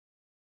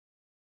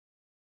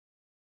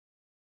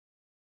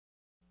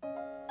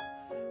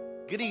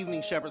Good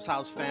evening, Shepherd's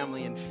House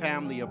family and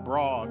family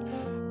abroad.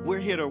 We're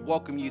here to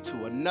welcome you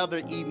to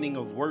another evening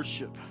of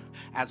worship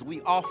as we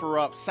offer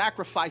up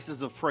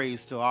sacrifices of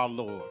praise to our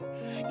Lord.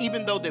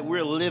 Even though that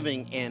we're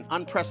living in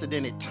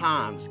unprecedented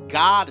times,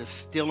 God is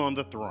still on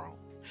the throne.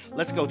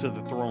 Let's go to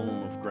the throne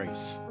room of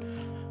grace.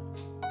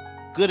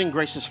 Good and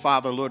gracious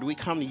Father, Lord, we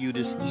come to you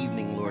this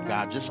evening, Lord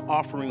God, just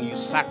offering you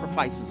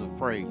sacrifices of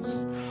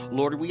praise.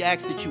 Lord, we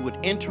ask that you would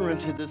enter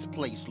into this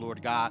place,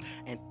 Lord God,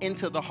 and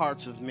into the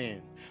hearts of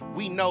men.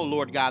 We know,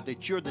 Lord God,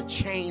 that you're the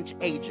change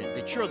agent,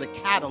 that you're the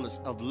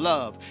catalyst of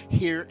love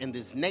here in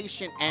this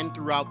nation and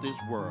throughout this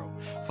world.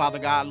 Father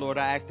God, Lord,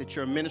 I ask that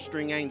your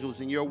ministering angels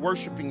and your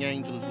worshiping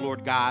angels,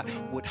 Lord God,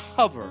 would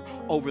hover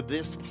over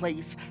this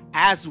place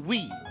as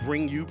we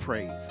bring you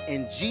praise.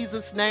 In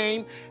Jesus'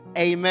 name,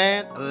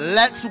 amen.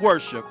 Let's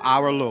worship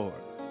our Lord.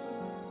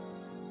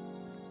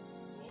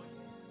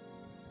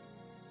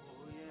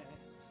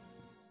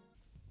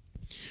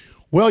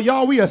 Well,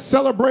 y'all, we are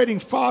celebrating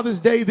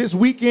Father's Day this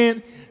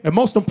weekend. And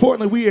most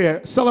importantly, we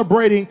are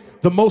celebrating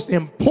the most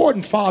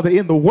important father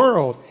in the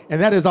world.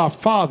 And that is our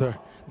Father,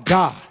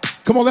 God.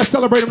 Come on, let's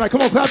celebrate him tonight. Come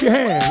on, clap your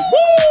hands.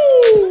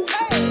 Woo!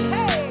 Hey,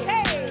 hey,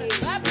 hey,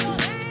 clap your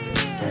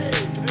hands.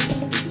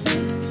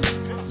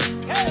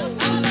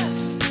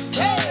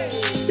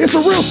 Hey. It's a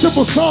real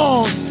simple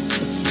song.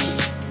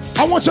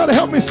 I want y'all to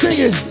help me sing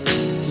it.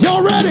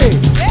 Y'all ready?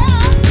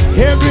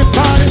 Yeah.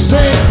 Everybody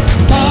say,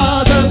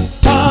 Father,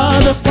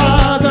 Father,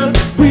 Father,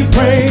 we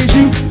praise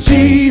you.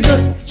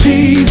 Jesus,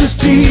 Jesus,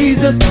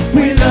 Jesus,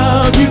 we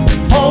love you.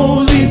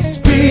 Holy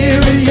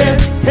Spirit,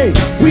 yes, hey,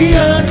 we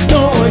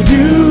adore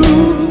you.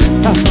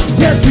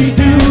 Yes, we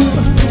do.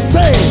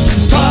 Say,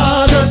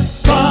 Father,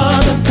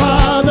 Father,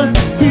 Father,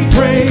 we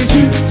praise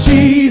you.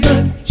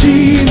 Jesus,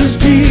 Jesus,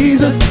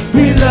 Jesus,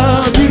 we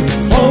love you.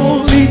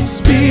 Holy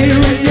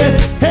Spirit,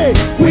 yes, hey,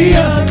 we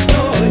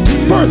adore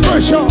you. First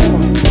verse, y'all.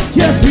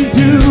 Yes, we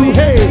do.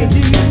 Hey,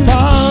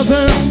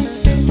 Father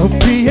of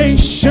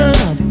creation,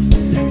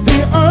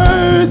 the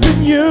earth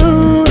and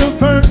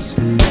universe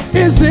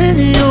is in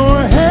your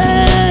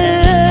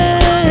hands.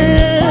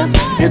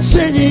 It's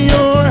in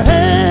your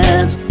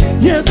hands.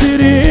 Yes, it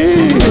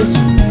is.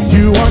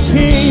 You are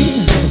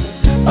King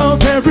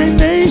of every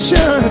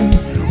nation.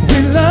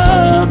 We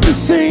love to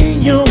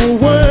sing your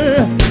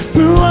word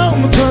throughout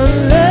the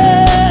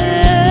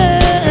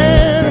land.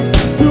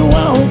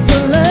 Throughout the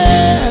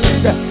land.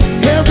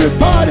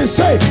 Everybody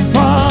say,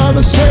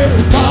 Father, say,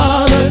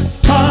 Father,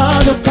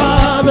 Father,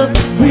 Father,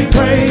 we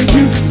praise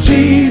you.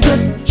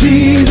 Jesus,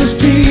 Jesus,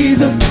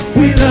 Jesus,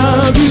 we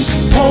love you.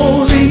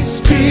 Holy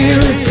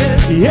Spirit,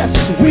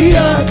 yes, we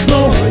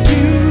adore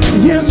you.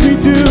 Yes, we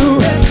do.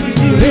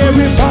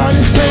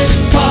 Everybody say,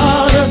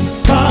 Father,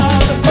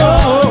 Father,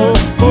 oh,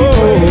 oh,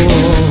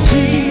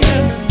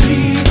 Jesus,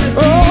 Jesus,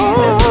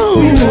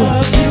 we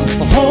love you.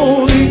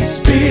 Holy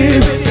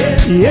Spirit,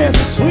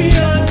 yes, we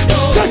adore.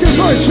 Second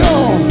verse,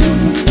 y'all.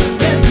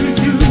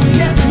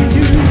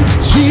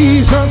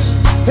 Jesus,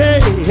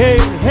 hey, hey,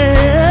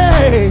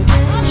 hey,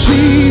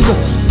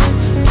 Jesus,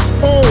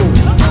 oh,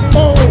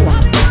 oh,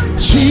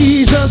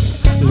 Jesus,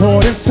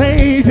 Lord and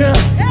Savior,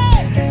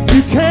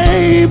 you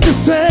came to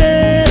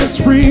set us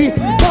free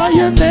by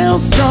your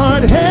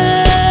nail-scarred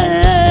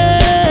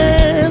hands,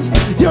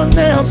 your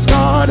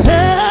nail-scarred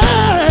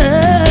hands.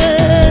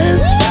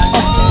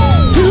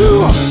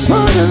 You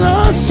earned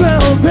our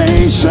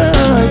salvation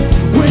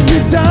when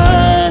you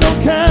died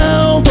on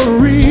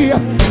Calvary.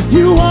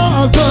 You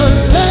are the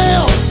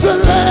Lamb, the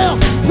Lamb,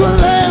 the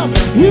Lamb.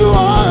 You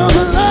are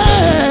the Lamb.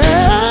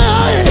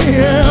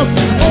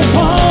 Oh,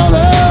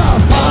 Father,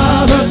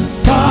 Father,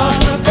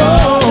 Father,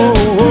 oh,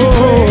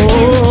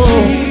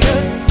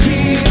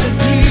 Jesus,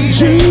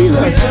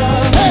 Jesus.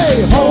 Hey,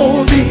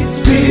 Holy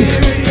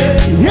Spirit.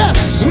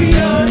 Yes, we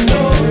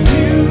adore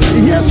you.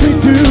 Yes, we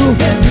do.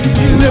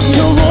 Lift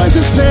your voice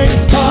and say,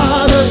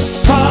 Father,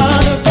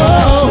 Father,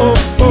 oh,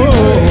 oh.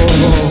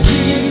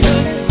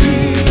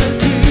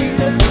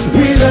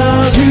 We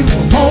love you,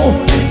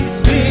 Holy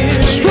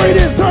Spirit. Straight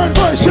in third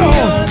verse, y'all.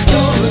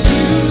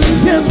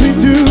 Yes, we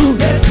do.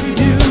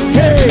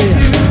 Hey,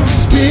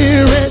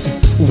 Spirit,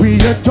 we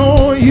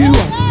adore you.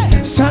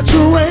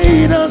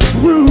 Saturate us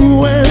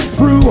through and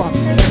through.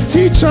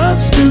 Teach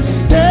us to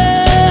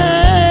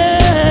stand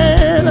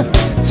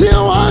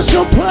till wash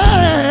your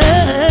plan.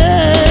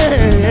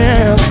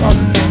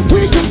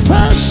 We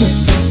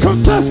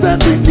confess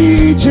that we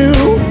need you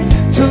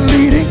to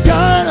lead and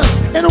guide us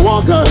and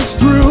walk us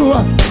through.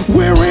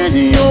 We're in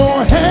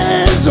your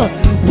hands.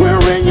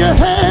 We're in your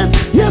hands.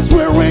 Yes,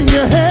 we're in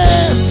your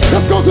hands.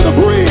 Let's go to the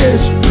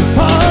bridge.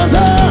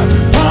 Father,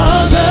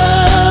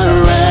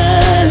 Father,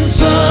 and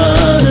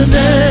Son,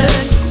 and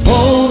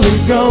Holy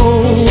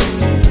Ghost.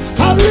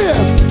 I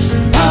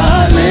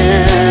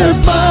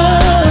lift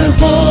my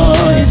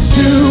voice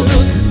to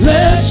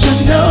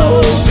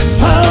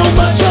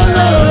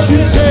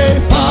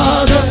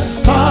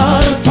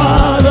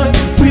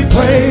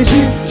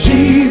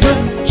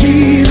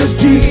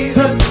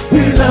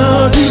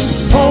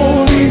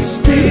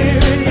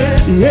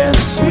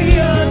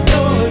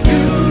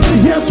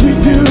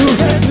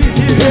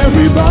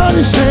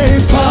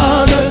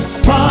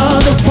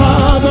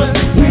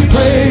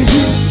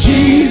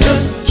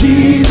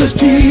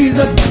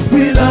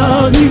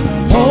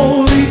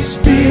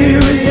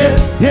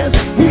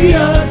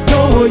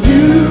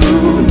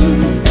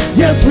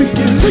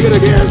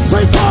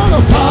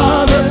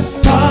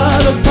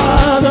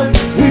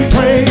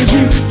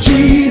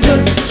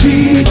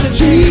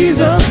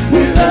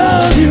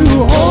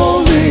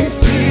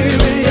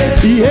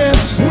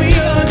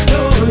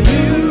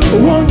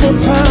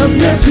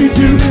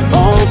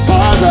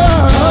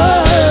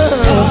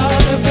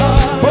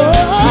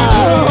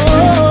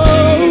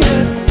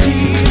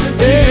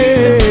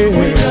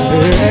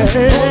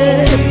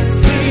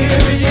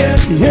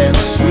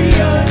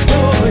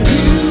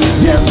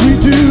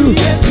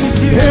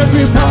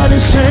everybody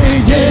say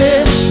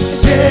yeah,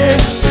 yeah,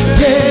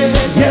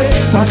 yeah,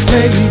 yes. I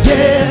say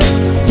yeah,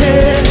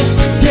 yeah,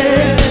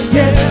 yeah,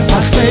 yeah.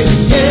 I say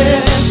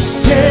yeah,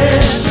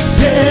 yeah,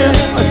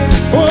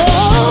 yeah.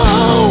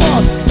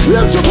 Oh,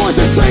 lift your voice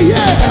and say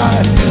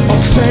yeah. I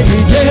say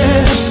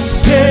yeah,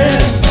 yeah,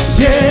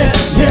 yeah,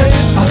 yeah.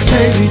 I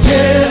say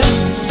yeah,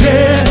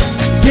 yeah,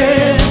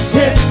 yeah,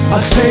 yeah. I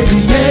say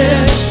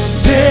yeah,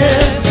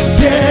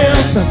 yeah, yeah.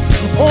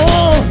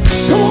 Oh,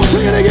 come on,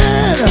 sing it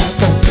again.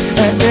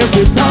 And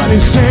everybody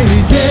say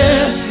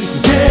yeah,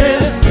 yeah,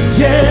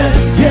 yeah,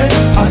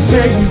 yeah. I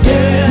say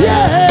yeah,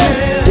 yeah,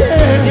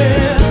 yeah,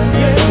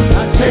 yeah.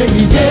 I say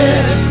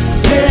yeah,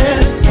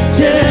 yeah,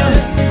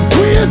 yeah.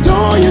 We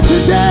adore you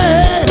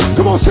today.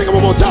 Come on, sing it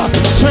one more time.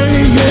 Say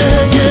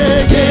yeah,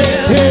 yeah,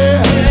 yeah,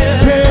 yeah,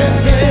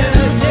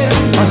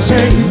 yeah. I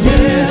say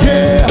yeah,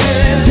 yeah,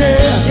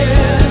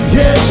 yeah,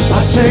 yeah.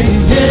 I say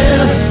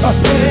yeah.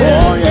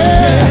 Oh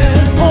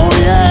yeah, oh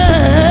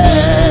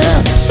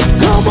yeah.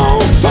 Come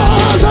on,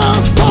 Father,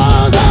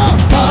 Father,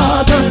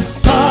 Father,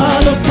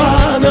 Father,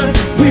 Father.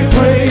 We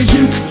praise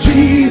you,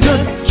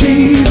 Jesus,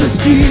 Jesus,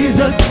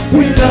 Jesus.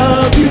 We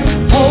love you,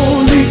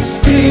 Holy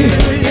Spirit.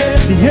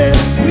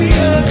 Yes, we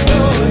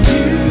adore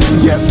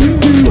you. Yes, we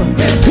do.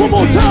 One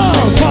more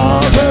time,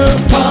 Father,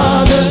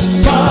 Father,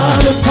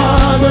 Father,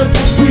 Father.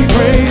 We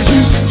praise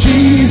you,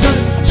 Jesus,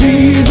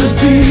 Jesus,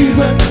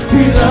 Jesus.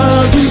 We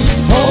love you,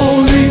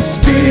 Holy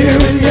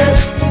Spirit.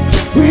 Yes,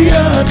 we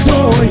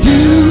adore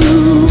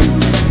you.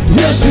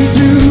 Yes, we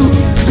do.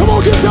 Come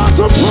on, give God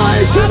some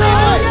praise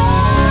tonight.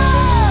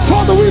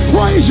 Father, we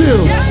praise you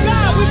Yes,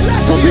 God, we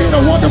bless for you. being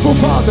a wonderful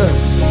Father.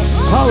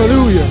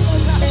 Hallelujah.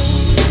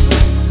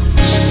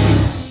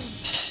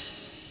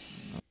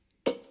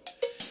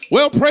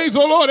 Well, praise the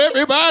Lord,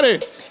 everybody.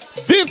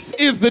 This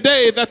is the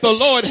day that the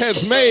Lord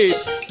has made.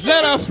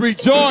 Let us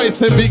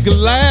rejoice and be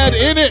glad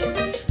in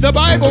it. The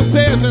Bible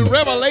says in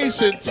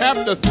Revelation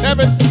chapter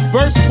 7,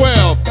 verse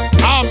 12,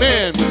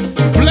 Amen.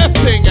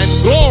 Blessing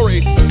and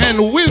glory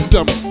and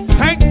wisdom,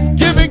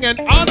 thanksgiving and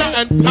honor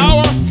and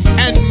power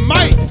and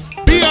might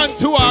be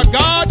unto our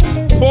God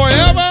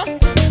forever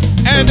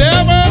and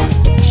ever.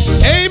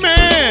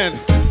 Amen.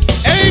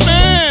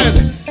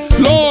 Amen.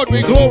 Lord,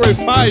 we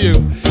glorify you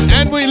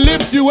and we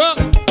lift you up.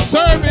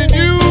 Serving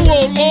you,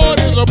 oh Lord,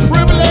 is a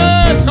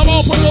privilege. Come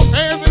on, put those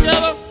hands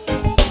together.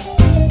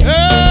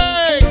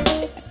 Hey!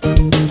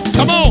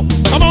 Come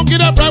on,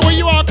 get up right where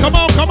you are. Come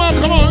on, come on,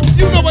 come on.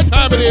 You know what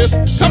time it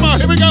is. Come on,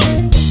 here we go.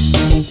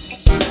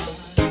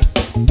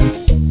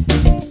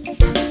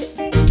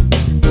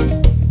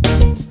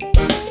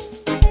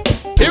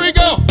 Here we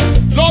go.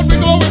 Lord, we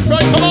glorify.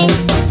 Come on.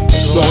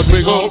 Lord,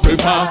 we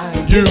glorify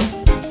you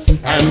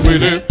and we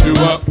lift you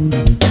up.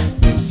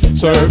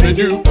 Serving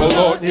you, oh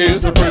Lord,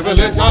 is a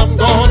privilege. I'm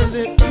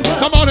gonna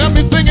come on, help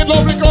me sing it.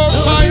 Lord, we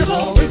glorify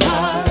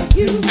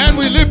you and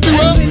we lift you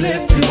up.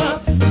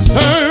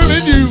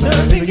 Serving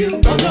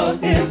you, Oh Lord,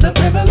 it's a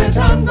privilege.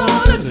 I'm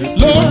gonna lift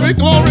you Lord, we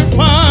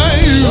glorify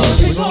you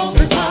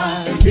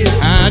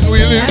and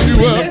we lift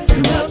you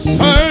up.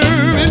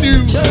 Serving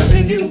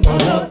you, Oh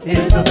Lord,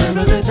 it's a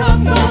privilege.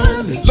 I'm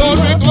gonna lift Lord,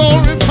 we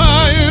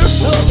glorify you.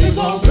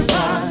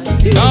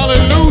 you.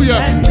 Hallelujah.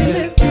 And we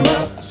lift you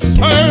up.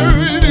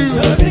 Serving you.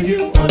 Serving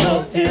you, oh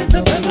Lord, it's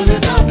a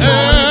privilege. I'm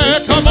Hey,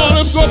 come on,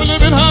 let's go a little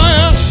bit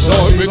higher.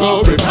 Lord, we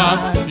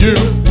glorify you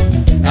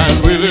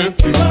and we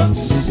lift you up.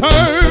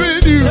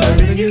 Serving you.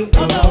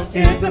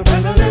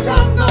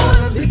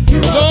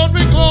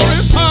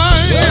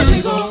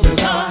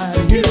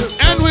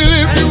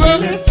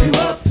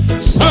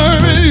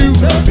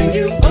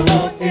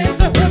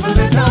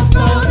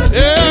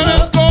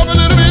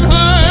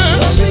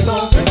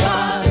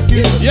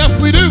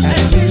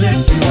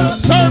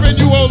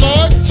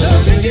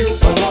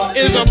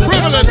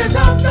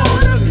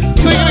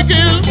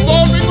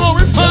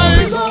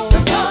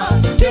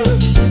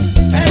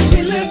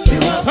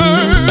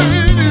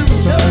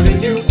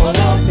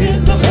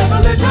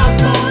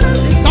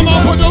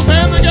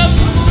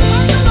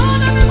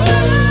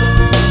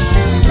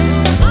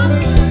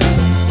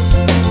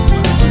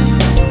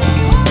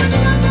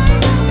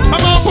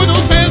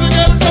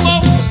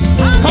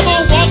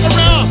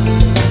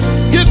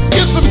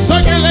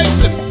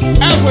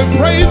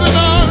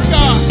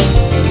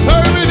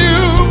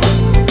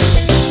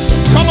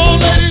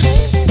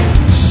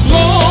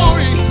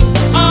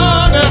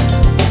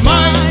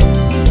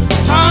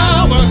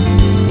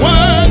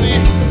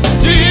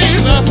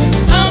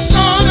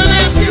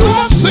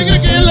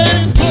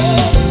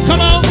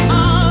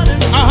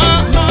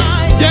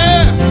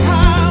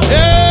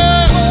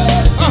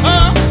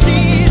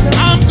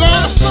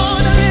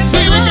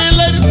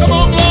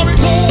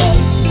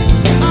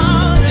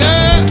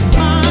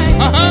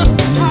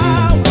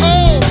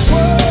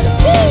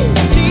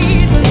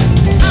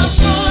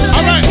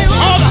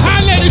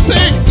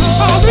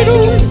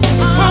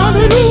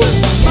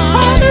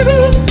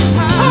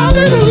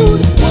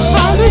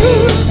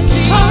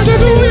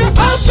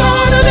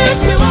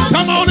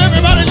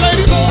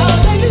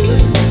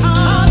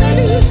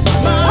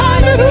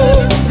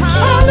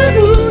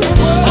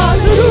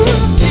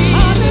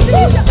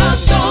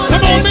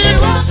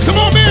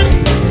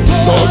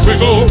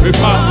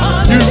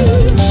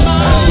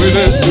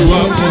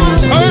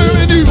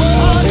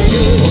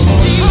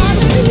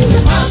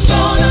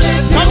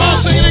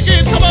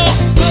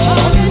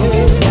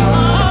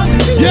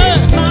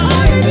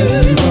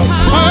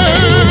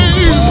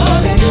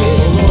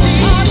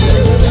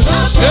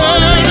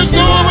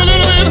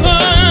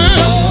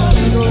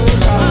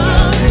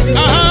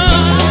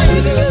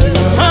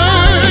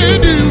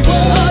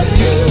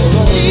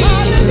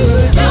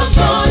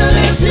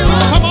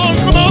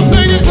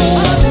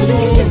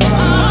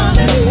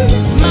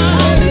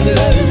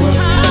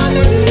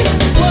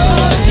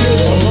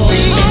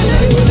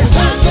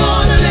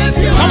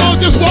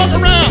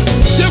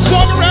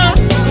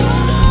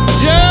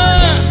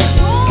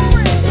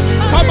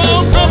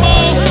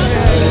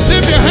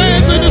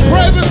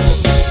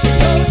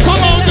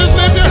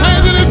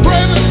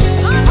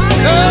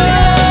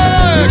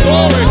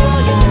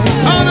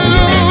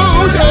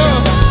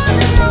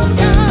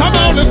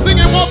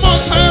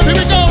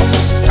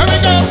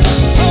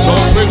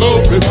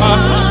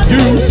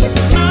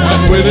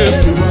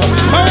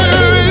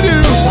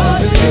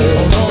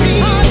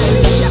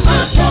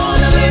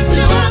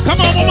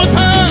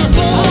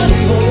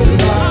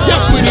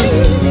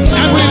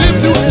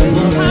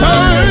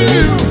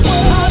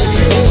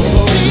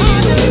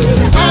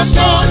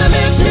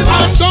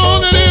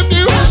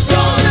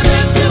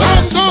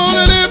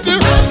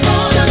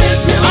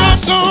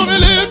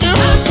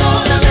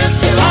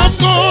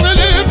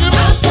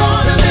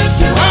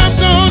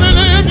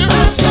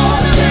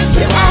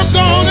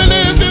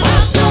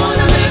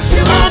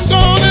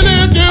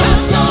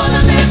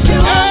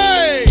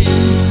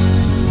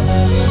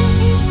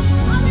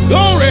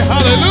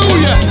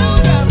 Hallelujah.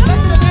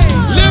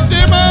 Lift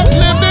him up,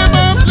 lift him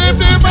up,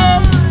 lift him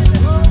up.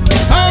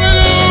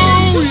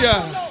 Hallelujah.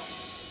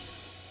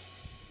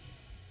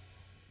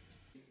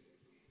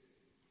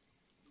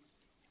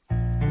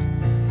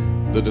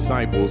 The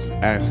disciples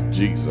asked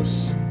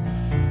Jesus,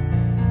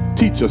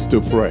 teach us to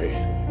pray.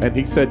 And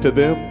he said to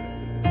them,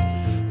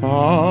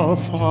 our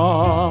Father,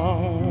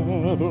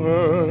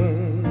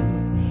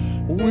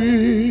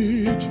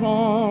 which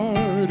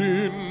art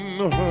in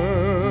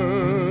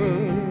heaven,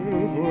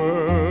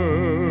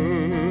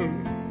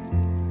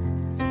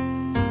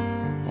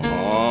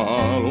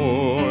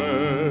 hallowed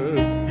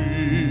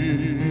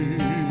be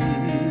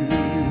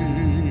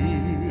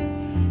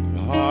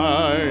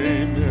thy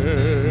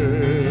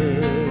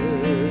name.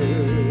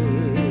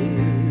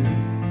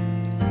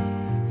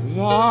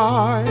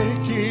 Thy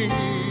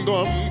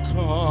kingdom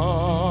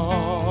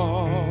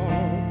come,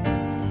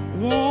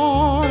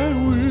 thy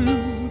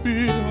will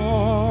be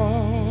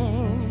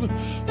done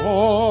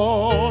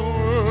on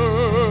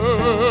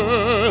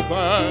earth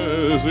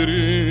as it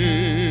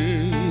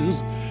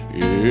is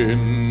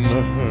in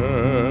heaven.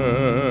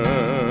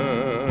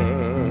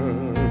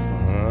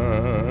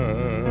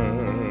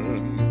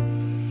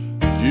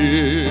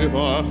 Give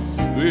us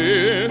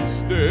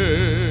this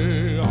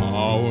day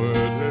our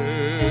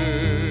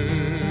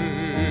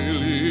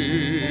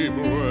daily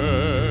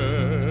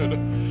bread,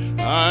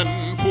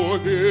 and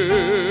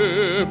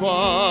forgive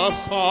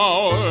us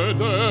our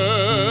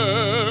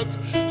debts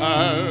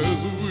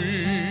as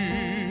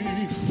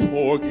we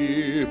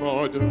forgive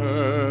our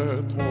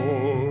debtors.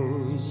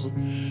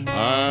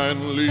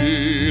 And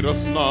lead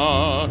us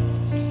not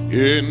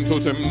into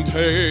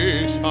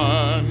temptation,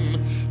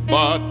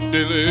 but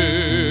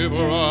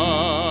deliver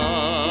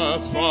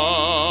us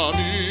from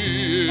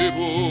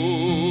evil.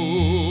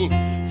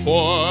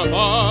 For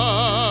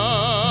thine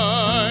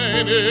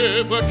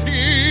is the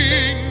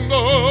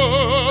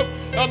kingdom,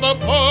 and the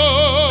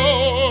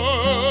power,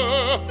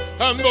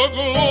 and the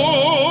glory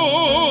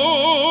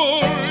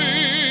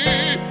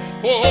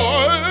forever.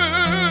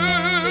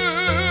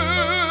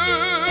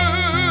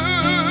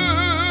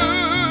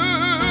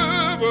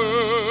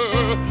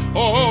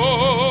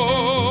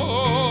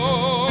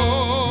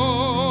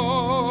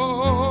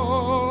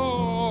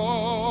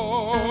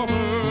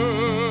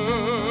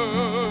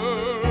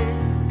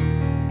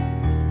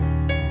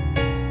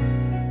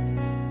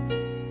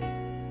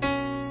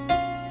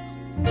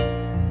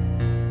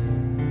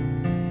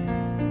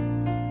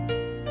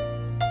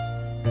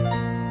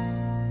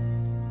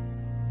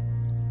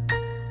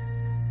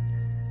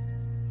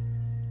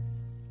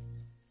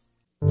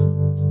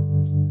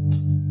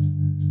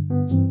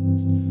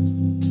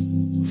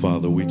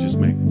 Father, we just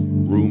make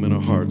room in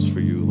our hearts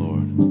for you,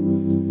 Lord.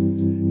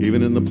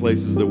 Even in the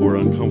places that we're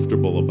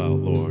uncomfortable about,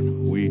 Lord,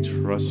 we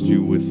trust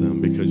you with them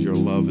because your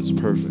love is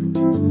perfect.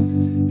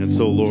 And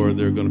so, Lord,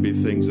 there are going to be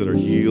things that are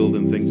healed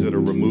and things that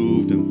are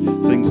removed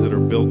and things that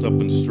are built up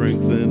and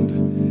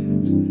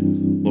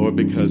strengthened, Lord,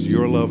 because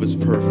your love is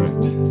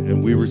perfect.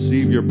 And we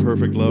receive your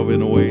perfect love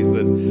in a way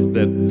that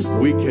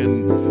we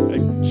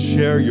can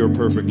share your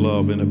perfect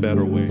love in a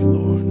better way,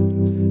 Lord.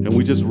 And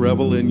we just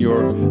revel in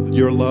your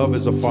love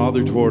as a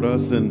father toward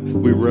us,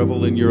 and we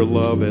revel in your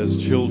love as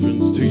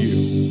children to you.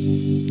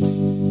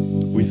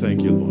 We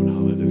thank you, Lord.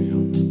 Hallelujah.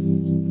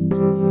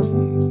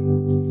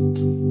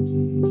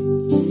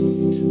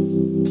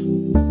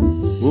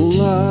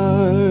 Well,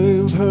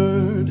 I've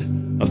heard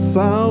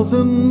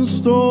 1,000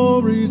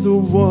 stories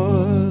of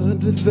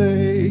what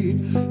they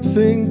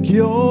think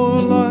you're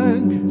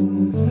like,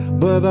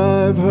 but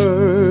I've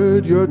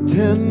heard your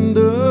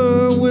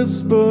tender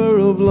whisper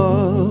of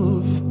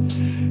love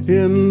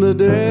in the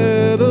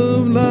dead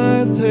of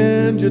night,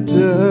 and you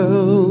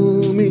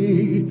tell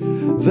me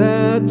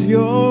that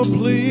you're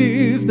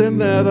pleased and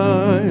that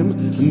I'm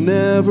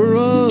never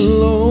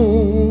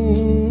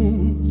alone.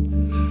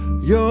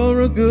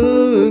 You're a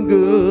good,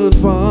 good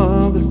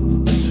Father.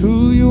 That's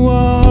who you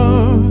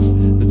are.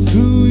 That's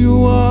who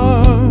you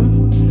are.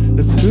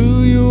 That's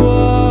who you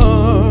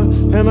are.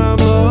 And I'm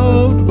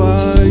loved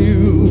by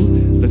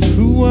you. That's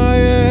who I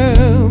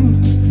am.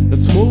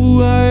 That's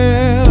who I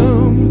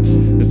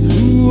am. That's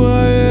who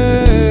I am.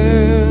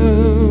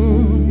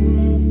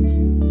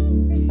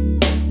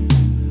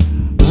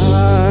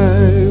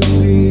 I've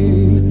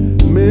seen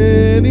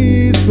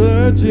many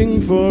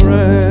searching for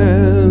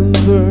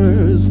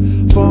answers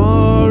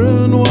far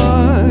and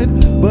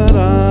wide, but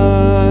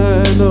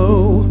I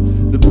know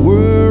that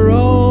we're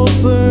all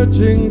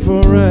searching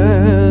for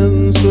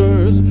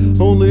answers.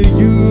 Only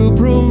you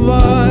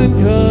provide,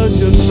 'cause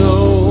you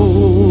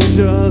know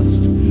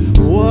just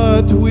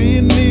what we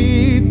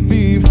need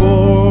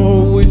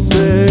before we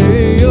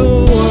say a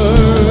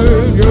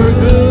word. You're a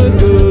good,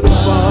 good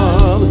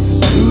Father.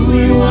 It's who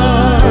you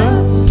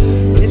are.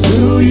 It's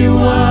who you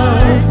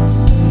are.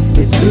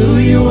 It's who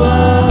you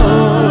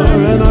are.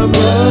 And I'm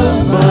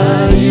loved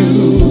by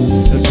you.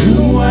 That's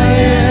who I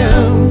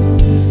am.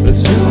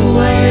 That's who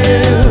I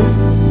am.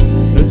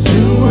 That's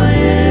who I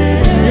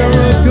am. You're a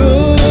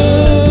good,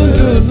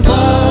 good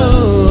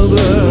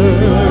Father.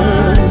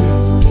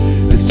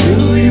 It's who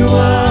you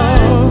are.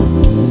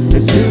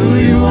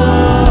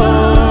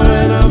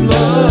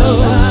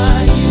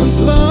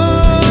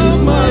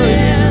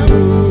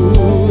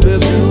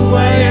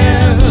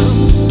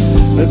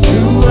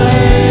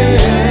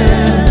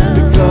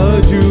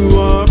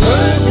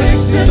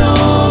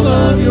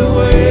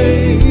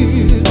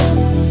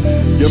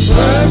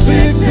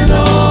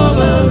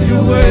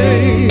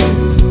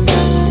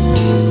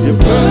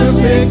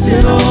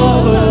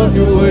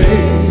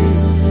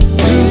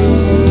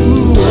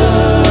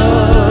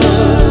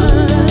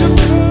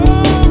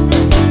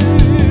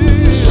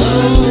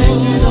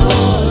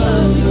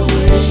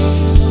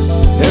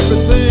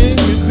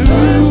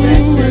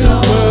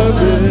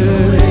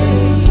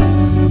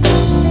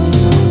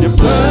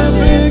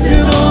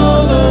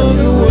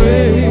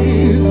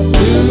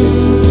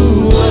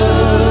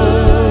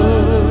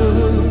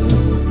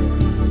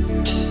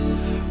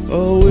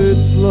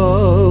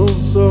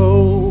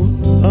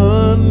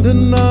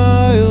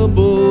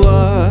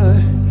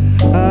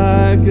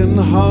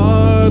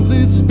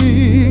 hardly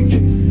speak,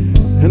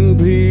 and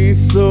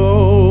peace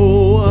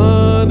so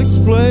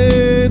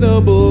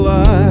unexplainable.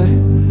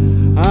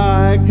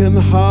 I can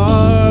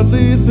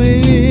hardly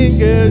think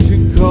as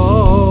you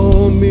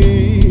call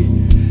me.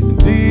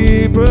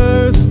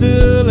 Deeper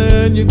still,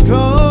 and you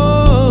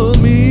call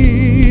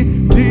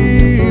me.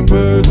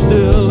 Deeper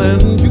still,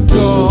 and you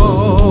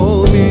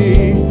call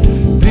me.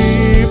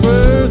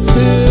 Deeper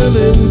still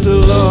into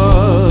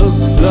love,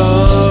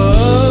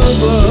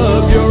 love,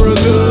 love. You're a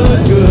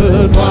good,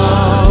 good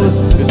Father.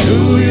 It's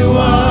who you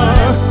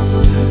are.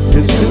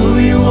 It's who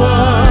you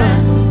are.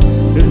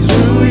 It's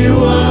who you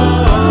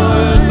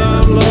are. And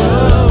I'm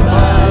loved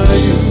by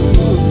you.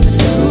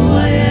 It's who I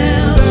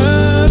am.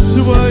 That's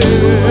who I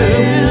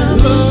am.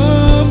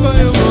 Loved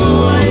by you.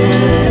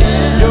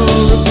 You're a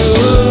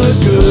good,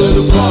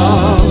 good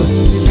Father.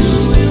 It's who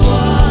you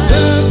are.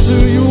 That's who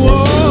you are.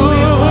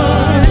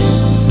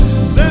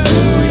 That's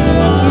who you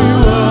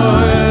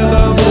are. And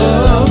I'm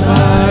loved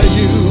by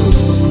you.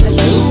 It's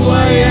who I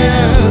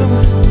am.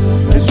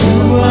 It's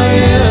who I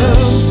am.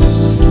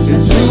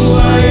 It's who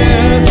I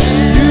am.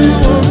 You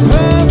are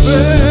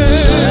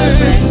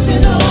perfect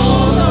in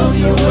all of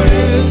your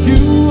ways.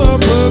 You are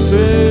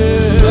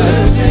perfect.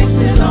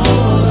 Perfect in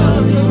all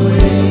of your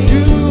ways.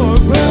 You are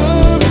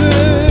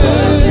perfect.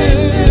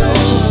 Perfect in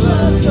all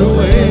of your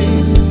ways.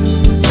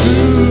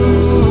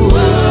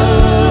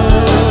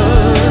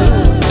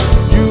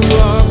 You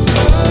are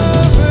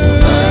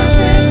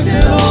perfect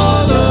in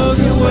all of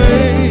your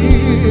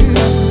ways.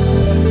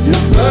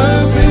 You're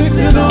perfect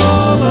in all of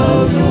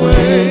your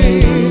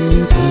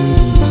ways.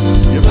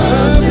 You're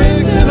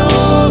perfect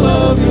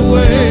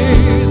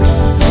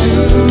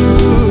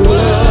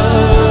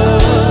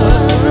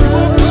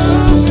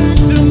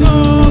in all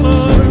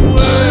of your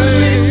ways. You are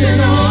perfect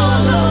in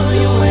all of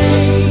your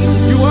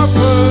ways. You are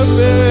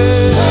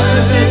perfect.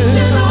 Perfect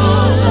in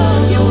all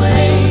of your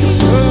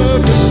ways.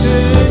 Perfect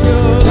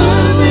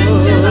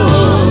in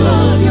all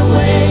of your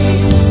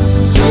ways.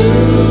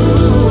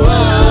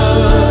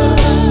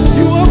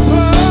 You are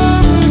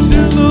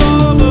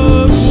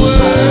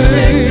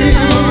perfect in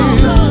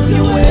all of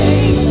your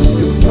ways.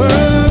 You're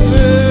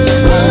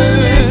perfect.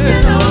 Perfect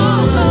in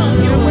all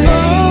of your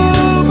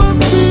ways.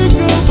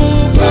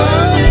 Unspeakable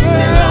perfect.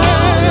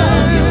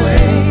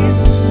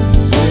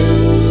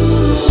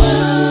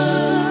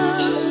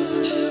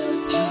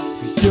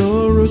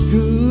 You're a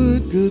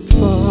good, good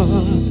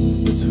Father.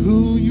 That's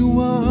who you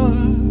are.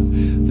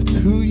 That's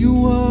who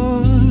you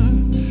are.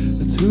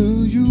 That's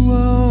who you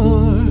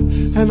are.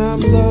 And I'm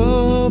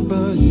loved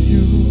by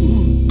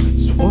you.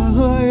 That's why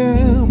I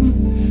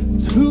am.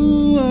 That's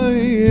who I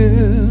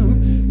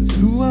am. That's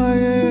who I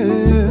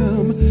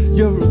am.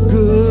 You're a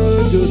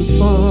good, good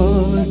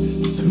Father.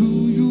 That's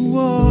who you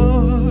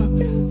are.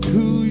 That's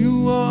who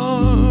you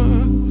are.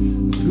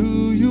 That's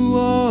who you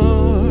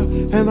are.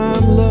 And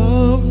I'm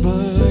loved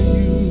by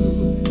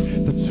you.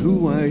 That's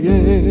who I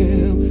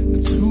am.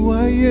 That's who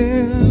I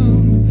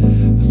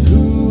am. That's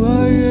who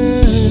I am.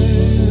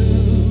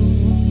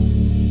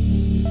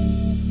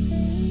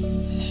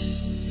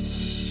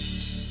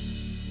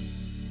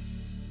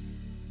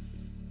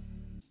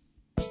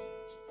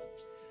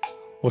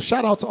 Well,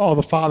 shout out to all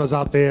the fathers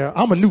out there.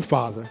 I'm a new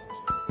father,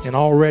 and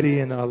already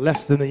in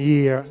less than a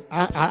year,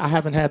 I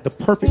haven't had the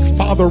perfect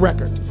father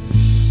record.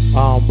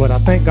 But I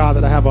thank God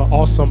that I have an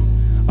awesome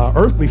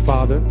earthly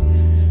father,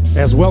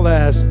 as well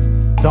as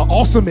the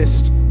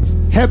awesomest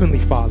heavenly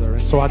father.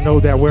 And so I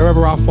know that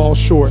wherever I fall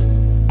short,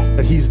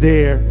 that he's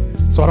there,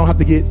 so I don't have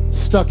to get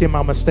stuck in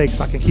my mistakes.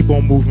 I can keep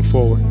on moving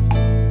forward.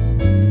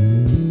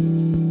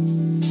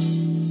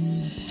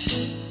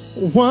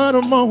 What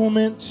a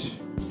moment.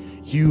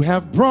 You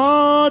have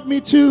brought me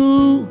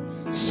to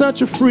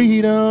such a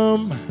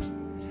freedom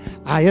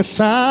I have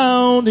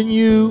found in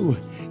you.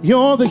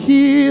 You're the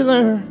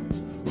healer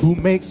who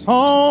makes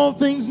all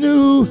things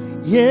new.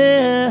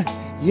 Yeah,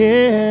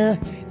 yeah,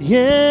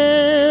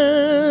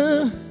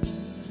 yeah.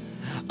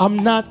 I'm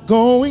not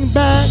going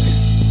back.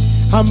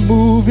 I'm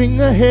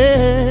moving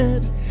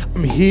ahead.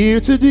 I'm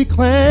here to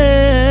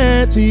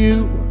declare to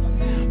you,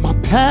 my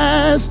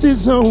past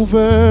is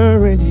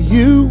over in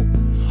you.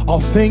 All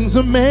things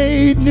are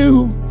made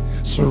new.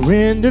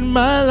 Surrendered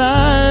my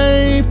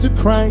life to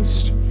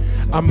Christ.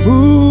 I'm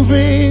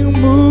moving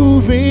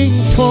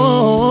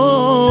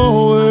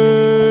forward.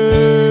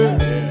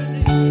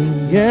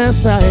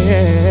 Yes, I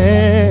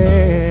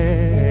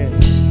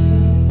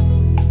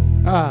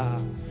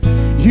am.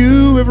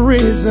 You have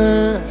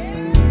risen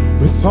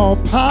with all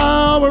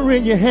power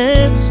in your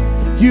hands.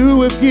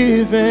 You have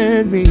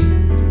given me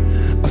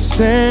a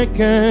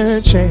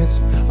second chance.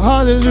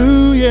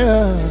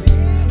 Hallelujah.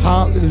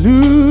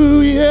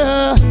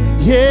 Hallelujah,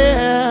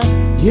 yeah,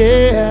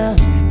 yeah,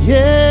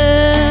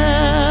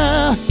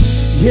 yeah,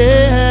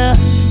 yeah,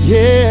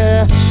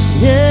 yeah,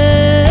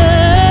 yeah.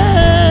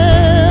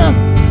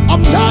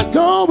 I'm not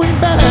going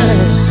back,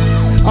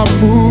 I'm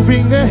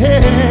moving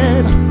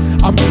ahead.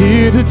 I'm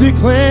here to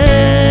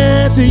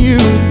declare to you,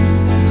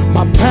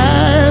 my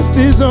past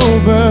is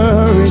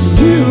over in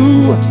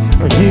you.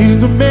 Our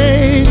years are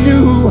made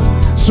new.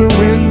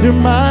 Surrender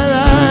my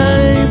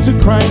life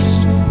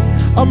Christ.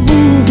 I'm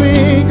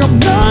moving, I'm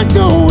not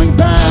going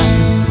back.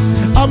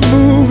 I'm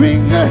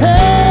moving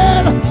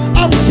ahead.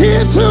 I'm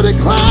here to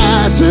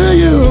declare to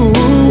you,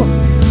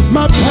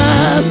 my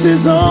past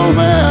is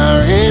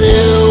over in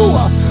you.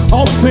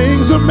 All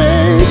things are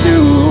made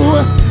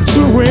new.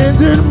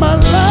 Surrendered my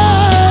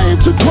life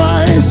to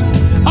Christ.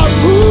 I'm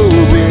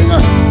moving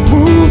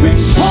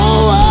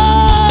forward.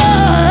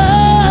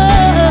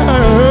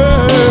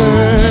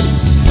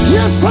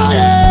 Yes, I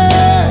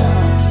am.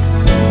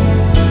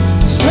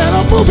 Said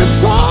I'm moving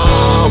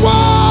forward.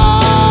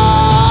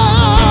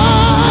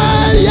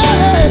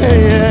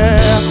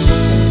 Yeah.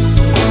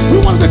 We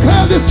want to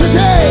declare this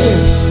today.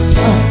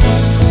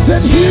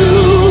 That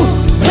you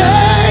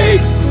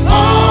make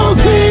all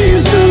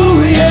things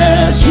new.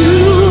 Yes,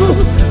 you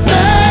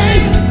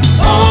make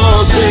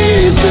all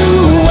things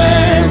new.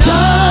 And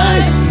I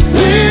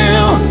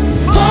will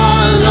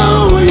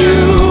follow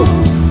you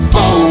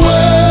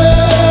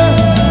forward.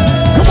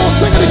 Come on,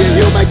 sing it again.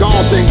 You make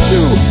all things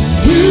new.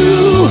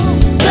 You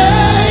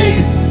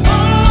make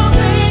all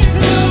things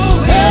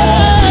new.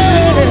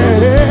 Hey,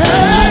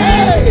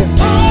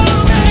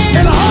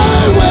 and I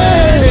will.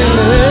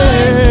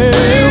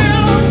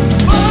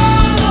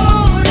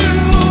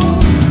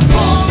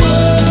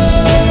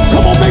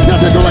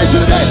 Declaration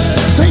today.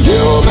 Say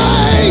you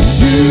make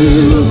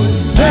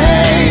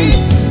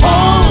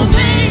all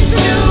things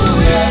new.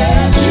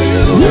 Yes,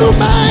 you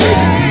make.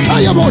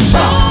 I am on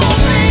shout.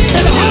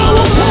 And I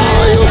will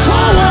follow you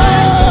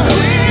forward.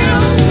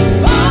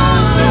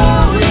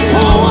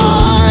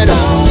 Forward.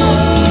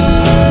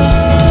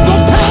 The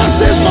past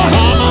is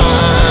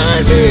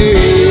behind me.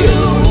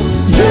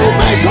 You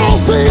make all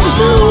things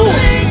new.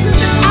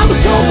 I'm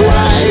so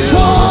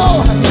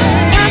grateful.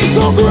 I'm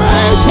so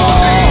grateful.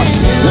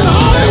 That I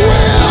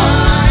will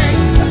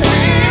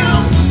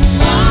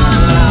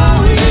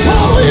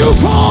follow you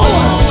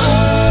forward.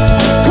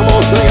 Come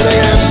on, sing it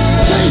again.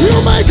 Say you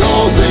make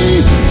all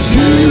things.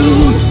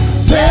 You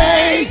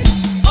make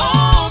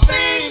all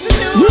things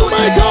new. You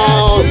make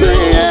all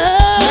things.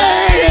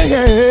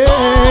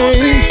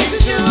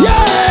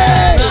 Yeah,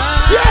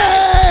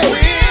 yeah.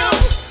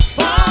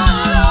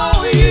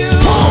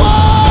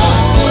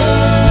 Forward.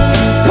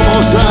 Come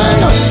on,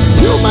 sing.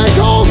 You make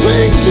all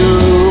things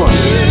new.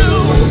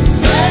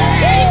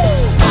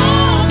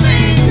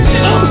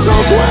 I'm so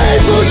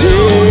grateful,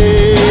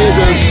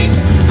 Jesus.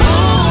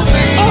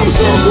 I'm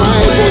so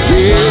grateful,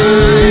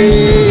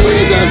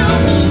 Jesus.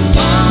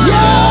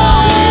 Yeah,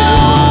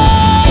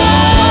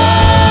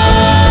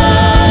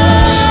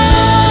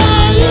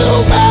 you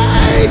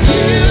make.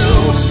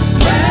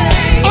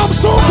 I'm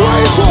so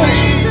grateful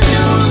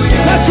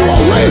that you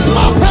erase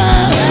my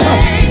past.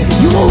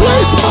 You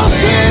erase my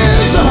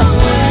sins.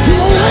 You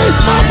erase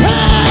my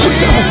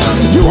past.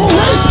 You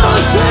erase my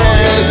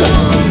sins.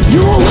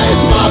 You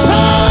erase my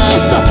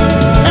past.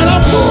 And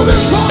I'm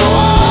moving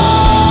forward.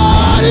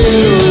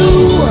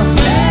 You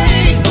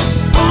make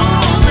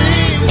all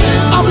things new.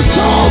 I'm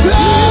so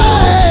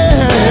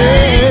glad.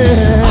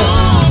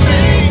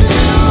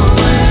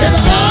 And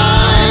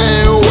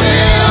I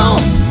will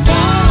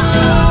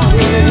follow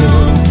you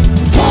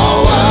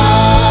forward.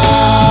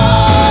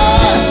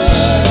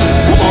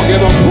 Come on,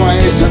 give him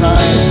praise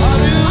tonight.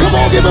 Come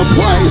on, give him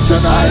praise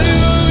tonight.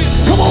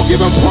 Come on,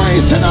 give him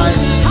praise tonight.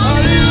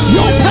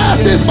 Your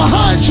past is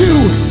behind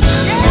you.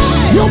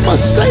 Your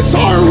mistakes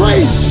are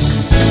erased.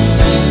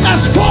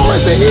 As far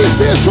as the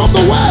east is from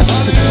the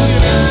west,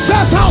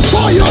 that's how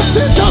far your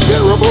sins have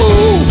been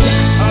removed.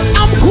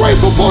 I'm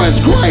grateful for his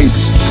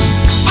grace.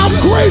 I'm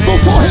grateful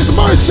for his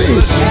mercy.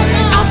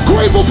 I'm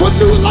grateful for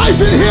new life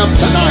in him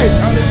tonight.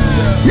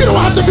 You don't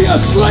have to be a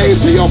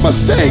slave to your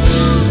mistakes,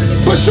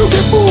 but you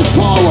can move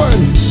forward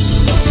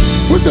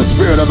with the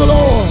Spirit of the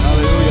Lord.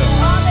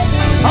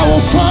 I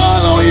will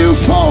follow you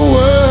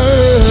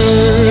forward.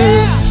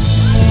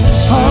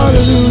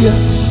 Hallelujah.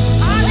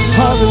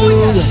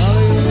 Hallelujah.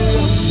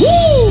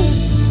 Woo!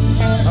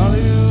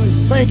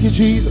 Hallelujah. Thank you,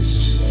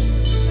 Jesus.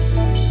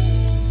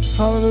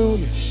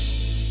 Hallelujah.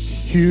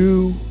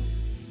 You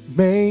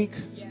make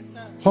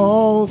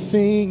all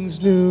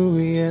things new.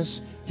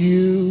 Yes,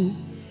 you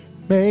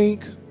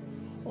make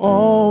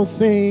all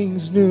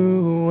things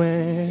new,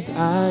 and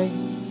I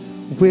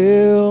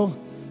will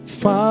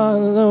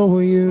follow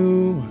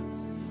you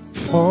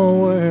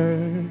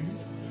forward.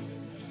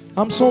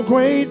 I'm so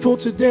grateful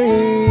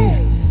today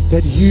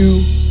that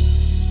you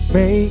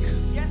make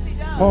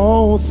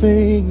all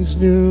things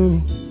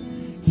new.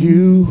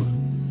 You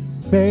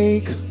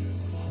make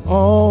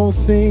all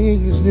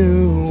things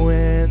new,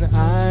 and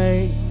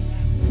I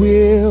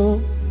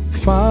will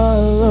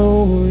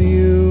follow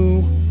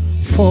you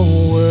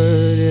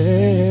forward.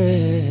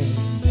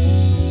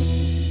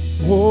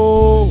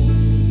 Oh,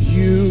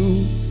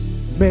 you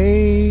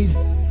made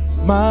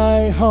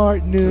my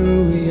heart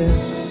new.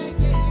 Yes,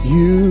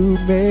 you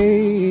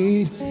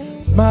made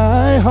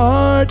my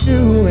heart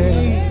new,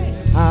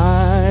 and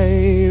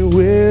I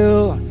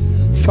will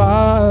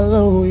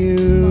follow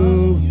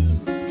you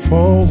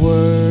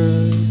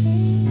forward.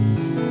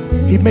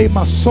 He made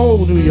my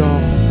soul new,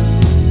 y'all.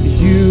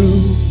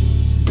 You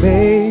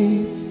made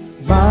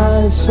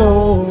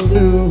soul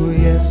new.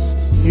 Yes,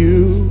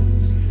 you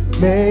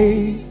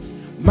made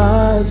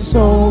my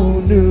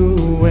soul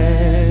new,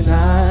 and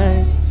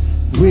I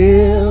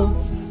will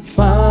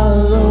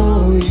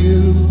follow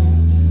you.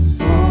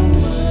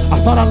 I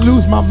thought I'd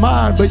lose my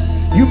mind, but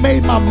you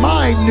made my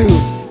mind new.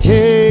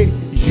 Hey,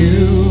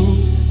 you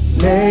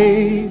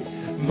made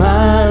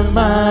my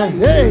mind.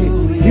 Hey,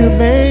 you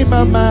made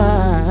my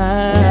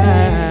mind.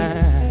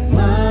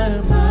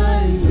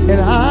 And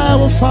I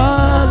will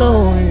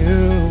follow you.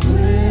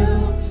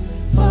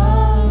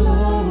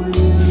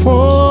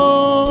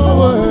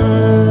 Forward.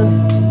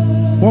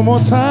 One more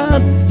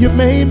time. You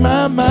made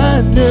my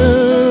mind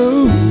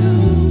new.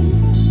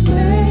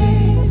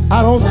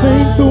 I don't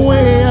think the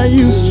way I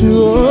used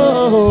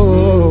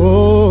to.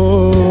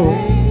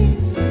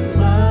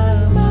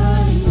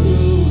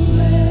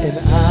 And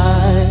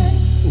I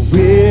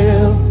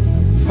will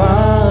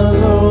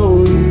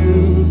follow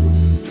you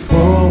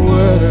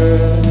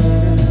forward.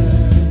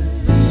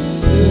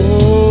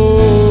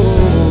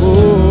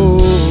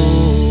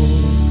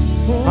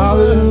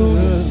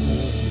 Hallelujah.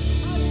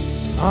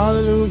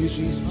 Hallelujah,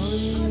 Jesus.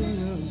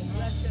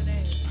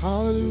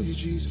 Hallelujah,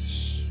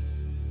 Jesus.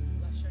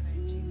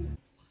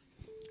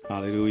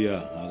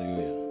 Hallelujah.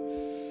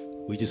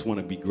 Hallelujah. We just want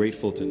to be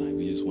grateful tonight.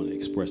 We just want to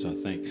express our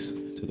thanks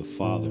to the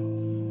Father,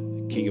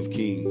 the King of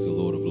Kings, the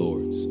Lord of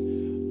Lords.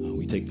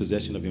 We take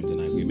possession of him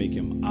tonight. We make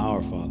him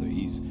our Father.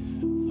 He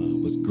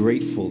was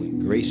grateful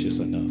and gracious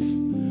enough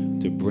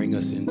to bring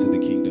us into the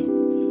kingdom.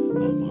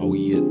 While we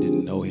yet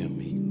didn't know him,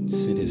 he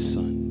sent his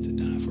son to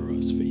die for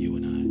us, for you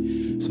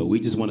and I. So we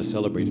just want to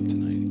celebrate him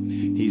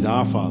tonight. He's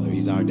our Father.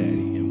 He's our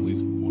daddy. And we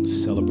want to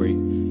celebrate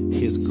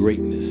his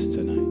greatness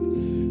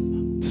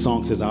tonight. The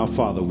song says, our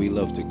Father, we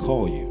love to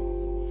call you.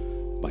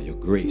 By your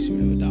grace, you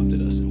have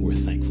adopted us, and we're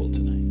thankful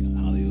tonight. God,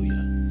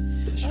 hallelujah.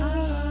 Bless you.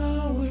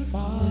 Our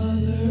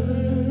Father,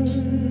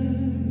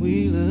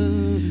 we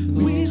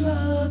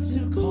love to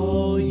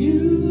call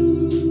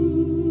you.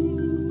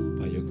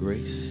 By your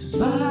grace.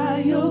 By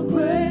your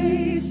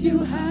grace, you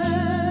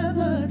have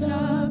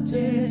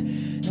adopted.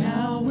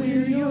 Now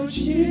we're your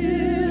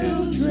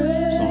children.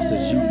 The song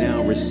says, you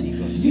now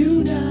receive us.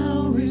 You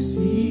now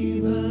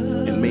receive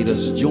us. And made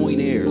us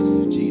joint heirs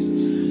with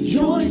Jesus.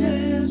 Join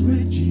heirs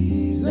with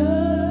Jesus.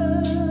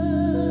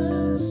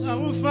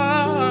 Our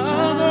Father.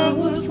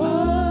 Our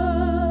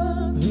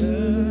Father.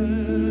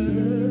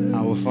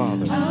 Our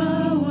Father.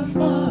 Our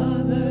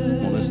Father.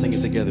 Come on, let's sing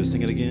it together.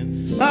 Sing it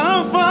again.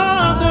 Our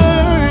Father,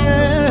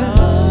 yeah.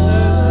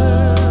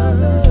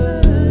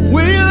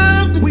 We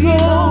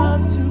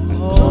love to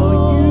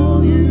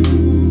call you.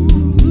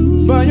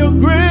 By your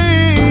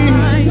grace.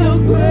 By your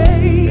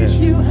grace,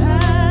 you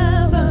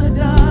have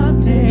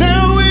adopted.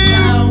 Now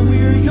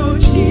we're your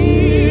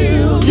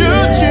children.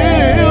 your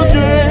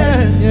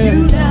children. Yeah.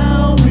 You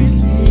now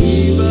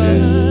receive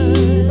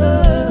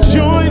us.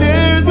 Join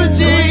hands with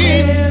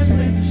Jesus.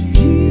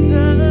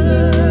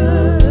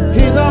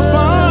 He's our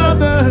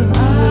Father.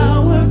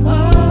 Our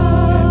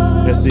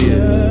Father. Yes, he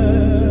is.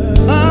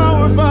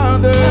 Our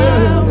Father.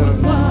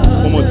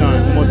 One more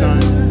time. One more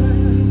time.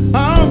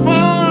 Our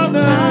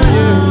Father.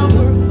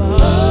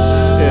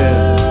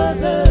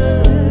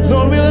 Yeah.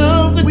 Lord, we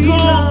love to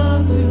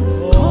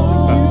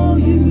call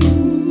you.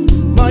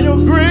 by your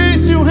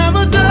grace you have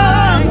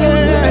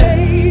adopted.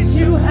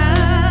 You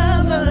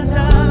have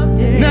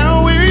adopted.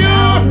 Now we're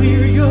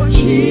your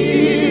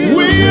children.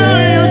 we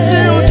are your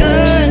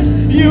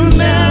children. You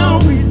now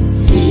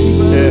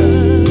receive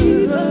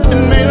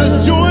and made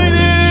us join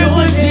in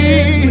with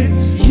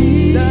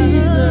Jesus.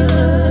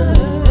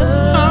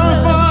 Our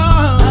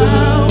Father.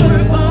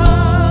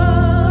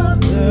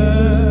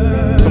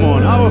 Come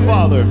on, our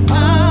Father.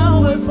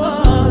 Our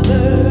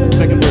Father.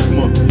 Second verse, come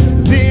on.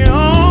 The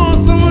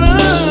awesome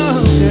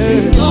love,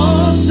 yeah,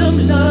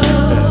 Awesome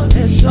love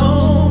has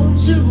shown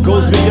to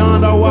goes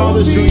beyond our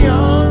wildest dreams.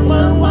 beyond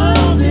my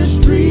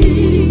wildest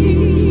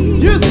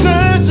dreams. You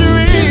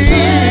saturate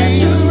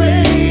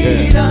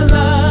Saturate our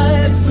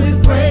lives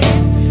with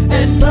grace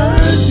and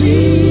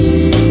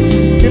mercy.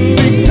 and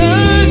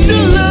because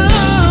you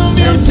love,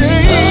 you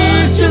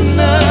chasing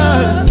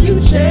us. You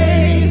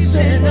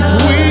chasing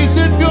us. We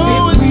should go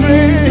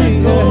astray,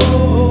 Go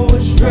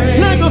astray.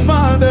 like a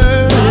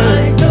father.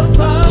 Like the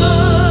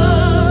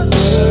Father.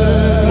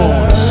 Come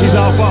on, he's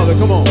our Father.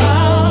 Come on,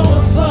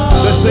 Our Father.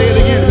 let's say it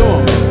again. Come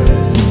on.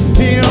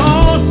 The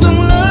awesome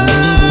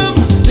love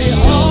The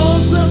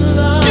awesome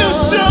love you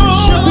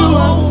show to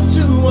us.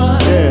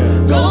 Yeah.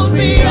 goes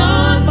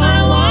beyond my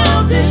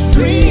wildest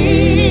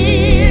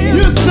dreams.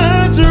 You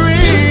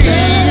saturate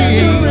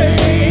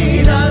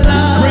Saturate our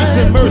lives grace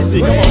and mercy.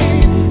 Come on. with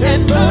grace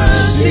and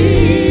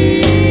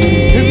mercy.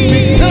 And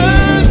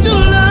because you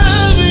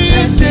love me,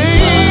 you're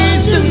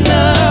chasing us.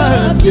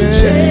 You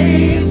Yeah.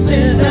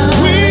 chasing us.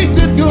 We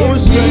should go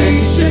astray, We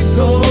should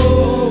go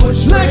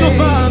astray. like a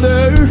father.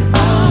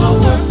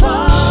 Our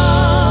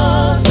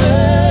Father.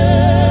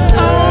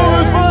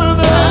 Our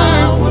Father.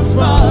 Our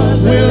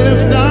Father. We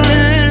lift our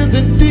hands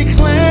and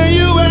declare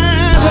you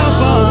as our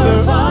Father.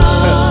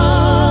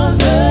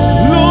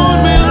 Lord,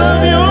 we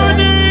love your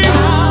name.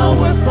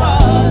 Our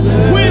Father.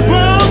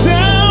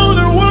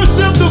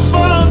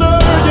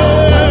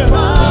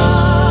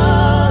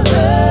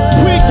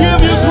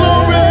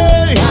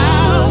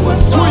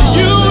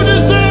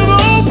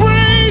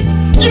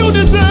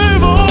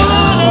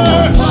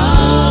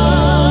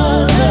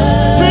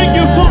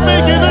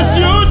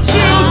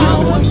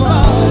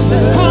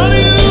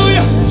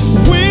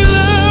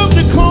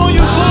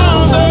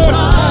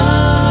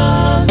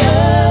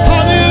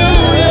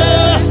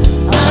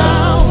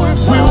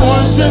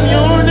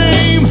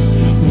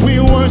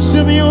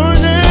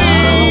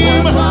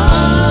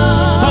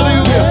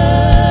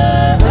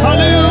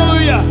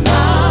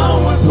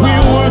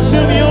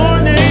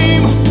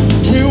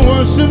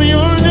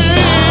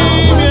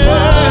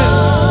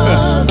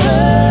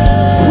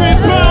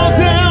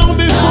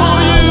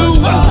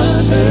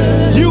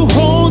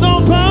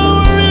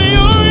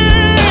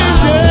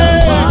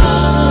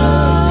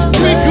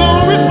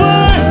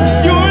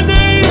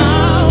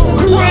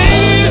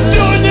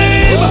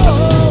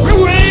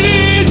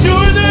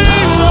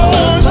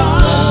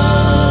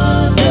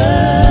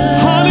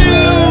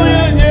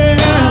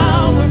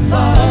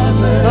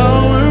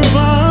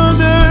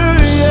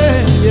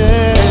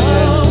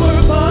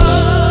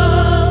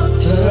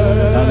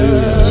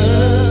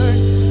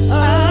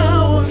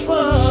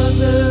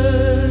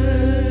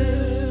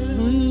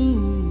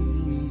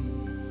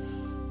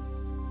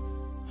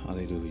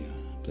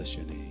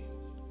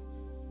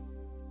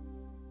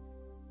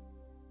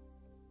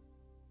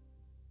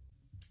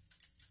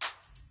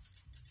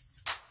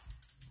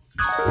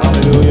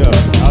 Hallelujah.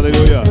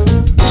 Hallelujah.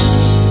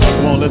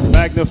 Come on, let's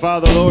magnify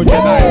the Lord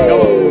tonight.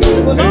 Come on.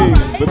 Hey,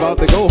 we're about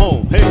to go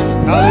home. Hey,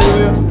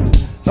 hallelujah.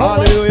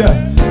 Hallelujah.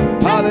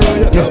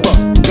 Hallelujah. Come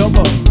on. Come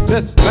on.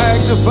 Let's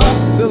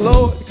magnify the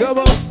Lord. Come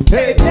on.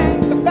 Hey.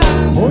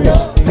 Oh,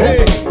 yeah.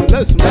 Hey,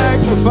 let's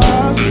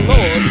magnify the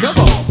Lord. Come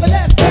on.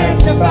 Let's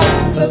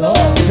magnify the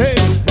Lord. Hey.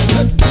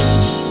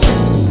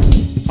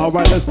 All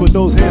right, let's put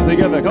those hands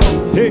together. Come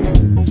on. Hey.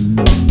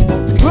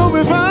 Let's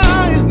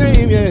glorify his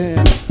name,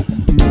 yeah.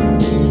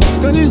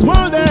 Cause he's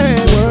worthy,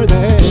 worthy,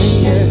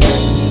 yeah.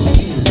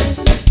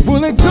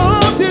 We'll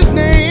exalt his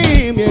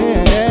name,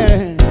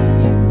 yeah.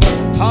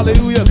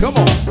 Hallelujah, come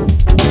on.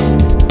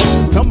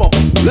 Come on,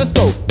 let's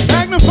go.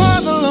 Magnify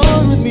the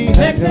Lord with me.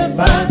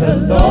 Magnify the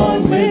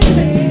Lord with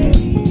me.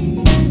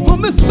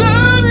 Whom the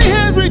Son he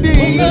has redeemed.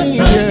 Whom the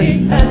Son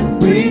he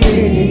has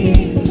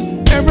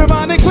redeemed.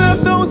 Everybody clap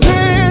those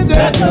hands.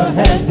 Clap your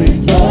hands,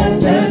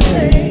 rejoice and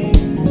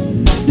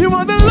sing. You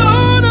are the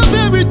Lord of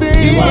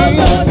everything. You are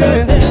Lord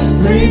of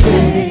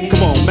everything.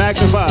 Come on,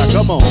 magnify,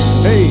 come on.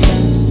 Hey.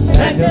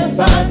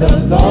 Magnify the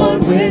Lord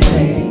with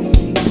me.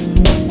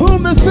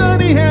 Whom the Son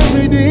he has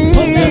redeemed.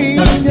 Whom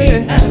the Son he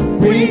has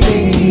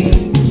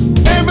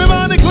redeemed.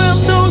 Everybody clap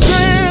those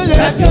hands.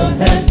 Clap your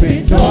hands,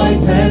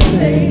 rejoice and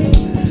sing.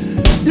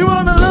 You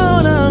are the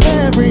Lord of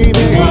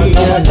everything. You are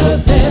Lord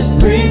of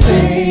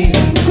everything.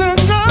 So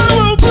I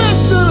will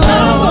bless the Lord. I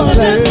will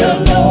bless the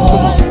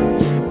Lord.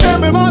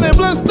 Everybody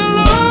bless the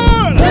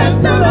Lord. Bless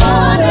the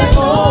Lord at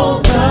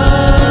all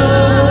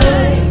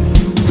times.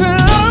 So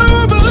I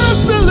will bless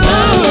the Lord.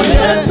 I will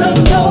bless the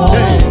Lord.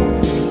 Hey.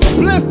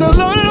 Bless the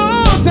Lord at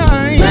all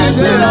times. Bless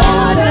the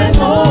Lord at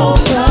all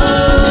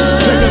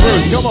times. Second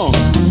verse, come on.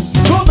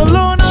 For the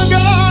Lord our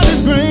God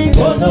is great.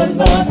 For the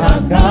Lord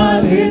our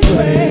God is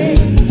great.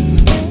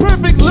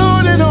 Perfect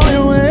Lord in all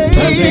your ways.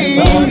 Perfect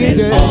Lord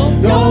in all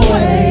your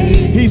ways.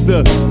 He's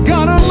the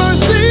God of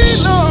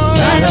mercy, Lord.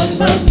 God of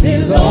mercy,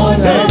 Lord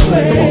of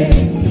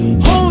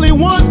grace. Holy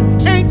One,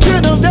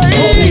 Ancient of Days.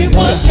 Holy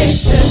One,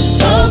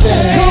 Ancient of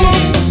Days. Come on,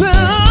 say,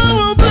 I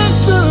will bless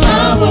the Lord.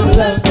 I will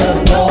bless the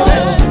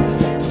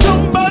Lord.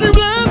 Somebody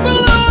bless the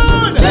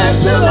Lord. Bless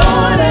the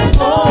Lord at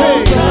all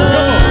Hey, come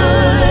on.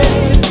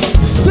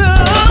 times. Say,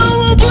 I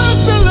will bless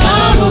the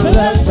I will Lord.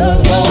 bless the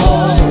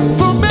Lord.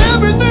 From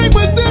everything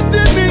within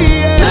me.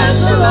 Bless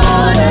the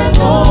Lord at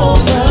all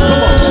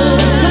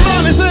times.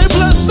 Somebody say,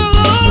 bless the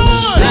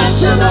Lord. Bless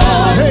the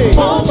Lord. Hey.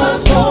 Oh, my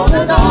soul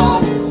and all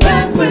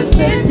that's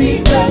within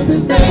me. Bless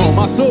his name.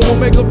 My soul will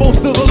make a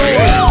boast of the Lord.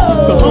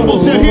 The humble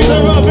shall hear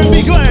thereof and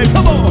be glad.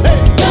 Come on, hey.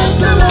 Bless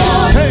the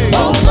Lord. Hey.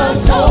 Oh, my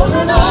soul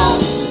and all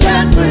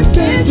that's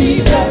within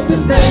me. Bless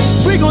his name.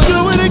 We gonna do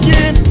it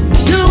again.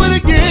 Do it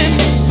again.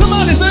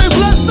 Somebody say,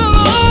 bless the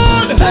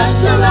Lord. Bless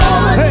the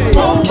Lord. Hey.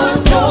 Oh, my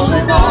soul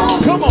and all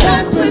Come on.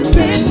 that's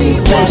within me.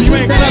 Well, Bless if you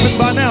his ain't clapping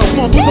name. by now, come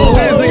on, put those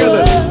hands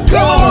together.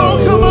 Come on,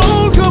 come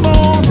on, come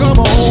on, come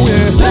on,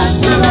 yeah. Bless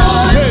the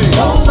Lord. Hey.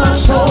 Oh, my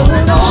soul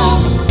and all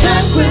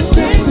that's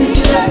within me.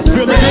 Bless his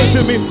Feel it good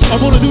to name. me. I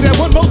wanna do that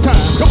one more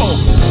time. Come on.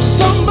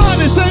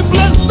 Somebody say,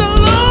 bless the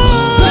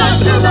Lord. Bless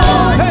the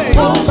Lord. Hey.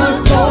 Oh, my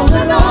soul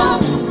and all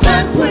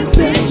that's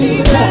within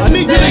me. Come on, I Bless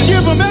need his you to name.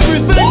 give him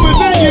everything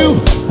within you.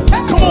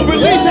 Come on,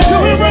 release it to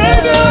him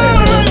right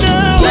now, right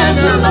now. Bless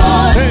the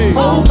Lord. Hey.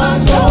 Oh, my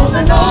soul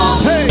and all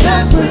Hey.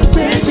 that's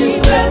within me.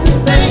 Bless his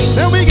name.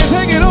 Then we can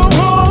take it on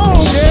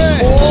home, yeah.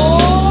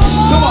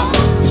 Somebody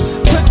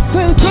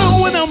say, girl,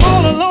 when I'm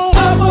all alone,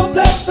 I will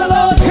bless the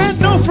Lord. had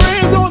no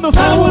friends on the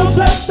I will phone,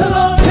 bless the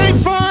Lord. can't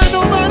find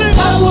nobody.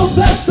 I will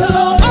bless the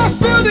Lord. I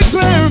still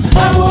declare him,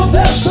 I will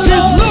bless the he's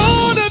Lord.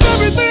 Lord of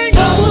everything,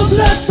 I will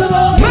bless the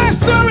Lord.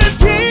 Master and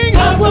King,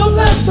 I will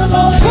bless the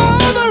Lord.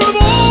 Father of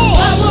all,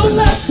 I will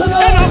bless the and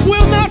Lord. I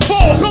will not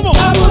fall. Come on,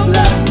 I will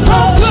bless the I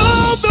Lord.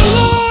 love the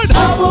Lord.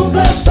 I will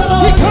bless the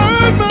He Lord.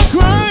 heard my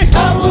cry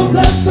I will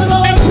bless the and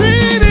Lord.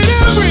 pleaded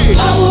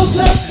I will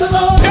bless the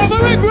Lord.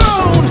 every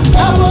groan.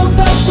 I will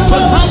bless the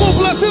But I Lord. will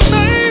bless his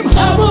name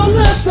I will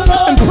bless the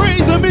Lord. and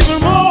praise him even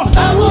more.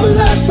 I will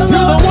bless the You're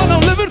the Lord. one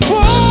I'm living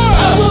for.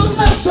 I will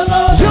bless the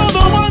Lord. You're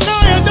the one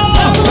I adore.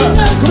 I will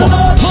bless the Come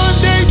on. Lord.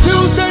 Monday,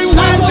 Tuesday, I will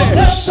Wednesday,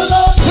 bless the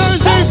Lord.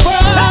 Thursday,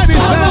 Friday,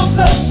 I will Saturday,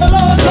 bless the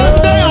Lord.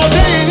 Sunday, all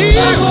day and I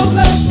evening. will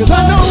bless the Cause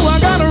I know Lord. I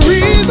got a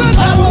reason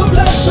I will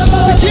bless the to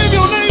Lord. give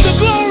your name the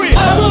glory.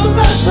 I will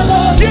bless the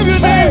Lord. Give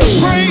your name the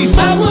praise.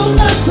 I will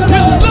bless the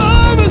His Lord.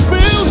 love is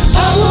filled.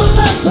 I will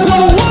bless the What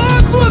Lord.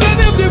 once was an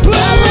empty place.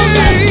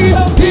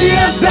 He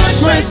has done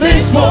great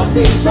things for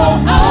me, so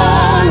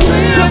I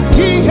will. Said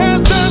he has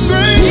done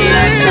great He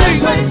has done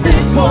things. great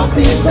things for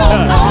me, so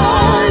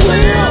I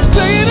will.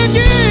 Say it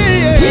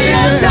again. He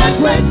has done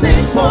great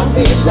things for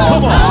me, so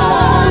Come on.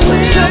 I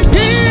will. Say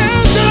he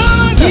has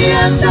done. He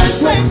has done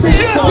great things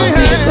Yes, for he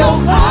me, has. so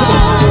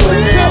I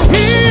will. Say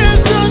he has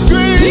done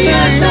great He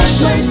has done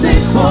things. great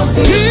things for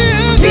me. He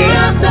has He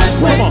has done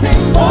great Come on.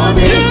 things for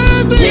me.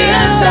 Yes, he He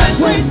has done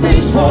great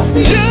things for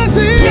me. Yes,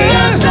 he He has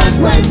has. done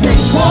great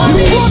things for You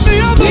me. brought me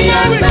out the He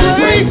has very done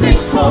great grave.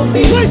 things for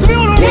me. Place me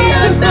on a He rock to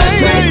has done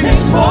great stay.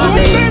 things So for I'm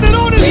me. standing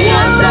on his He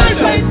has done word.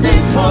 great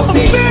things for I'm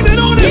me. standing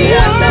on his He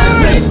has done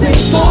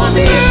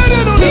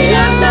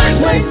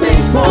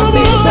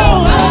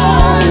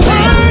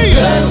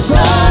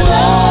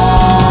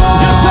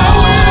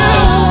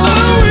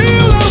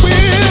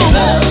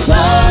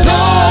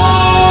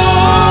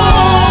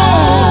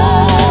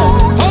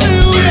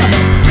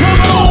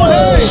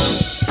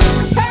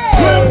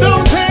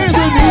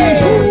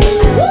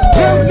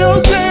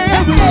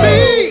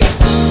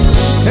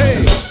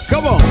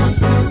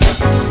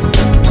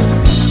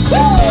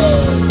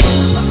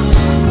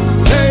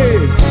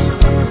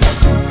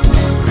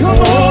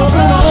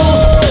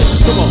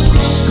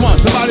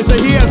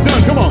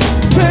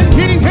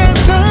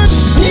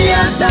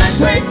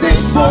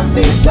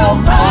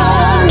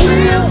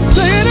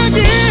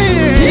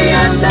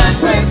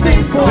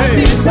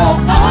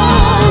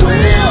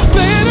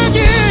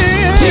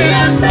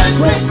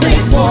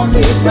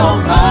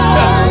your